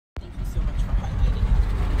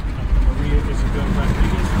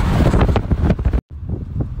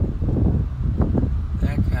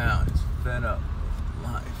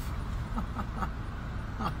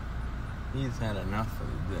had enough for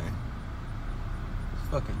the day. It's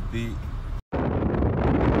fucking beat.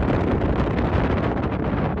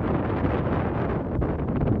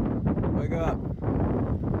 Wake up.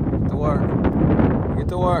 Get to work. Get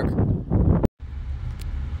to work.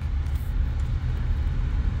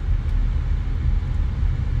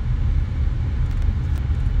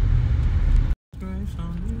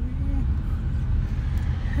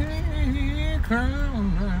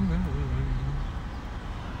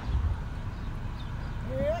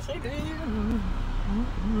 Yes, I do.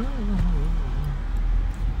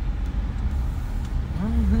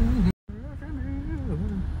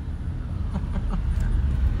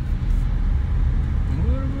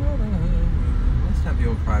 Let's have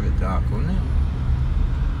your private dock, wouldn't it?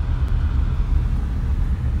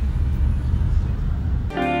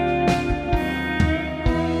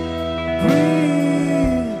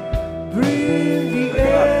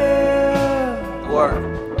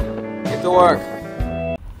 Get to work.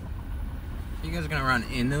 You guys are gonna run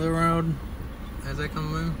into the road as I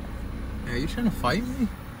come in? Hey, are you trying to fight me?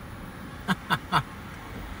 Well,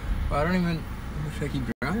 I don't even. Should I keep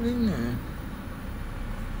driving? Or?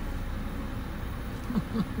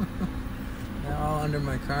 They're all under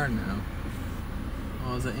my car now.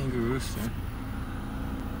 Oh, it's an angry rooster.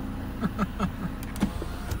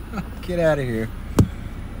 Get out of here.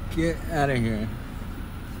 Get out of here.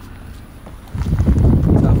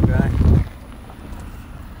 Tough guy.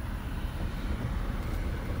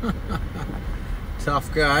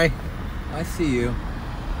 Tough guy. I see you.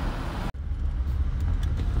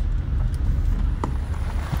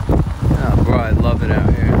 Oh, bro, I love it out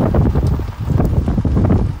here.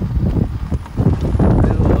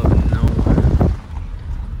 I love it nowhere.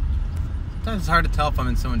 Sometimes it's hard to tell if I'm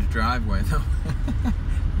in someone's driveway, though.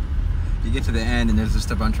 You get to the end and there's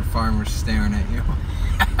just a bunch of farmers staring at you.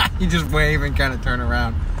 You just wave and kind of turn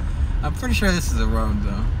around. I'm pretty sure this is a road,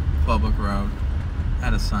 though. Public road.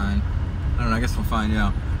 Had a sign. I don't know, I guess we'll find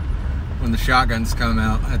out when the shotguns come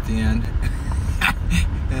out at the end.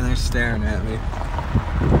 And they're staring at me.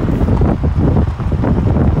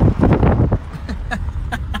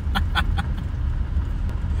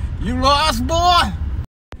 You lost, boy! I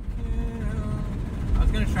was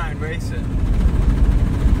gonna try and race it,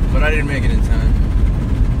 but I didn't make it in time.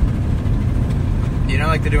 You know,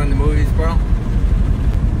 like they do in the movies, bro?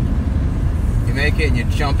 You make it and you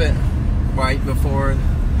jump it right before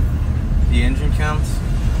the engine comes.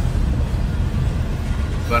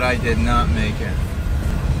 But I did not make it.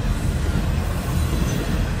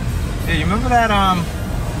 Hey, you remember that,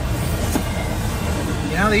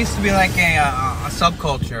 you know, there used to be like a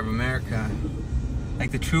subculture of America.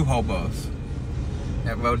 Like the true hobos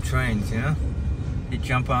that rode trains, you know? You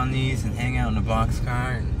jump on these and hang out in a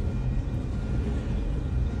boxcar and,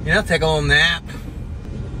 you know, take a little nap.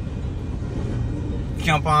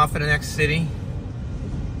 Jump off at the next city.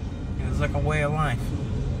 It was like a way of life.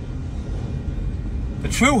 The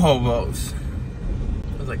true hobos.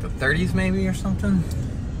 It was like the 30s maybe or something.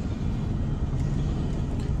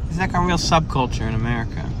 It's like a real subculture in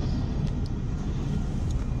America.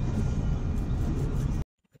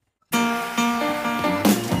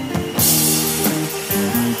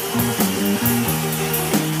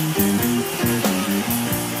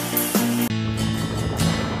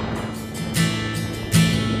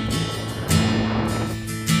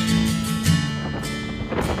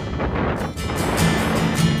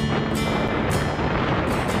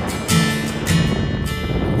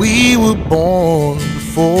 We were born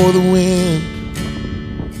before the wind,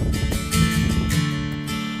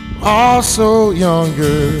 also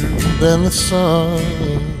younger than the sun,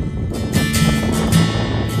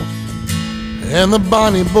 and the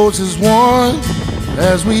bonnie boats is one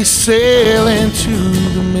as we sail into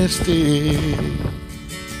the mystic.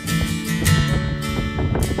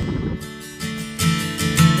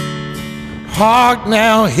 Hark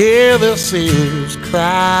now, hear the sailors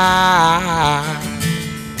cry.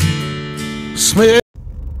 Smith.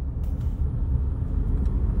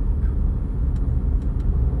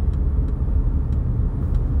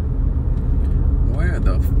 Where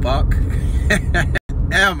the fuck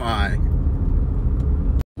am I?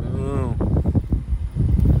 Oh.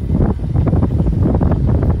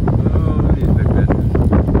 Oh, these big bitches.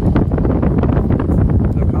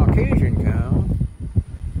 The Caucasian cow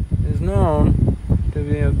is known to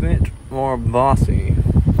be a bit more bossy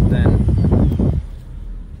than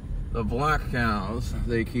the black cows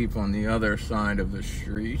they keep on the other side of the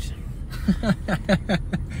street.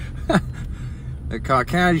 The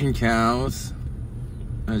Caucasian cows,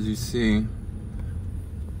 as you see,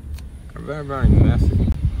 are very, very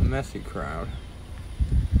messy crowd.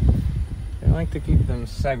 They like to keep them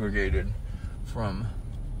segregated from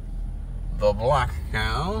the black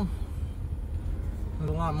cow. It's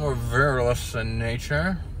a lot more virulous in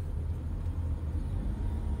nature.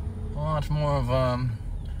 A lot more of a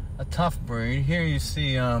tough breed. Here you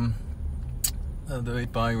see the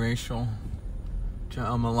biracial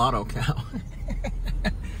mulatto cow.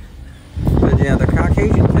 But yeah, the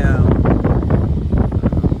Caucasian cow.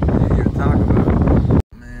 Here to talk about.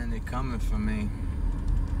 Man, they coming for me.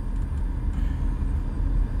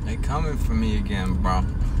 They coming for me again, bro.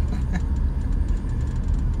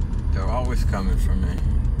 They're always coming for me.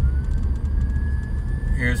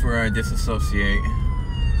 Here's where I disassociate.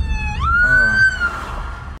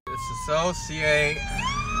 Disassociate.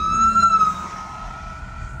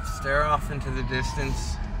 Stare off into the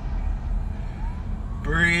distance.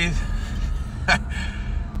 Breathe.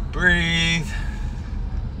 Breathe.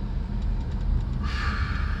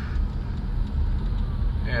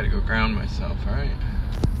 I gotta go ground myself, alright?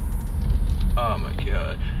 Oh my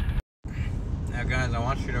god. Now guys, I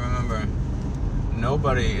want you to remember,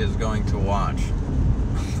 nobody is going to watch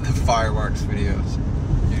the fireworks videos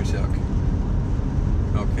you took.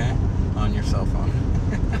 Okay? On your cell phone.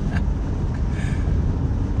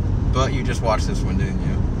 But you just watched this one, didn't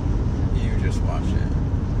you? You just watched it.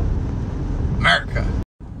 America!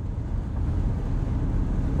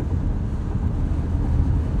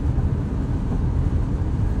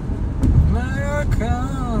 America!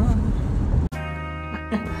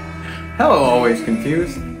 Hello, always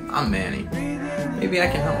confused. I'm Manny. Maybe I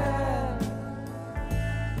can help.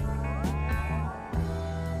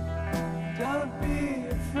 Don't be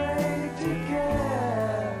afraid to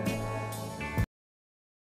care.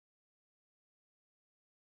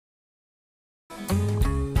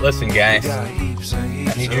 Listen, guys.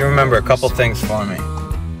 I need you to remember a couple things for me.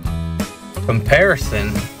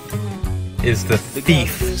 Comparison is the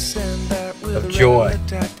thief of joy.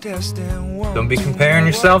 Don't be comparing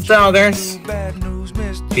yourself to others.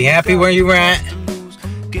 Be happy where you're at.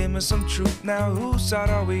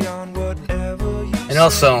 And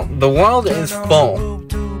also, the world is full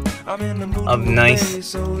of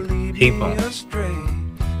nice people.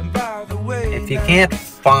 If you can't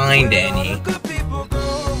find any,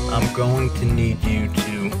 I'm going to need you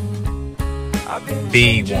to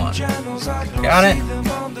be one. Got it?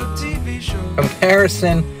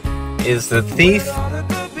 Comparison is the thief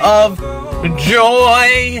of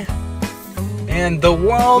joy. And the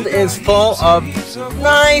world is full of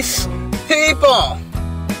nice people.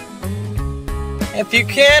 If you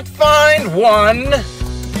can't find one,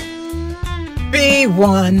 be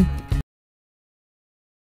one.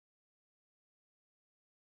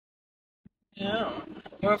 Oh,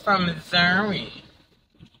 we're from Missouri.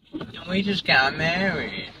 And we just got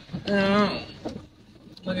married. Oh,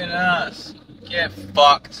 look at us. Get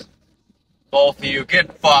fucked. Both of you,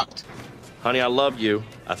 get fucked. Honey, I love you.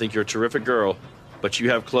 I think you're a terrific girl, but you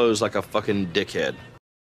have clothes like a fucking dickhead.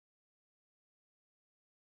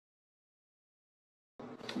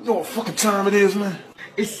 You know what fucking time it is, man?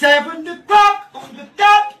 It's 7 o'clock on the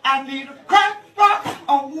dot. I need a crack rock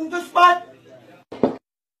on the spot.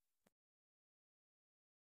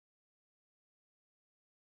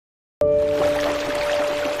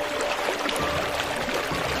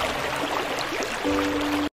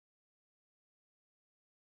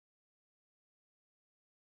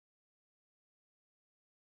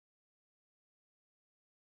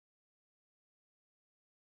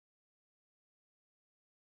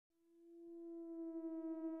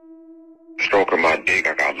 Stroking my dick.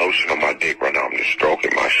 I got lotion on my dick right now. I'm just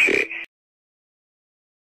stroking my shit.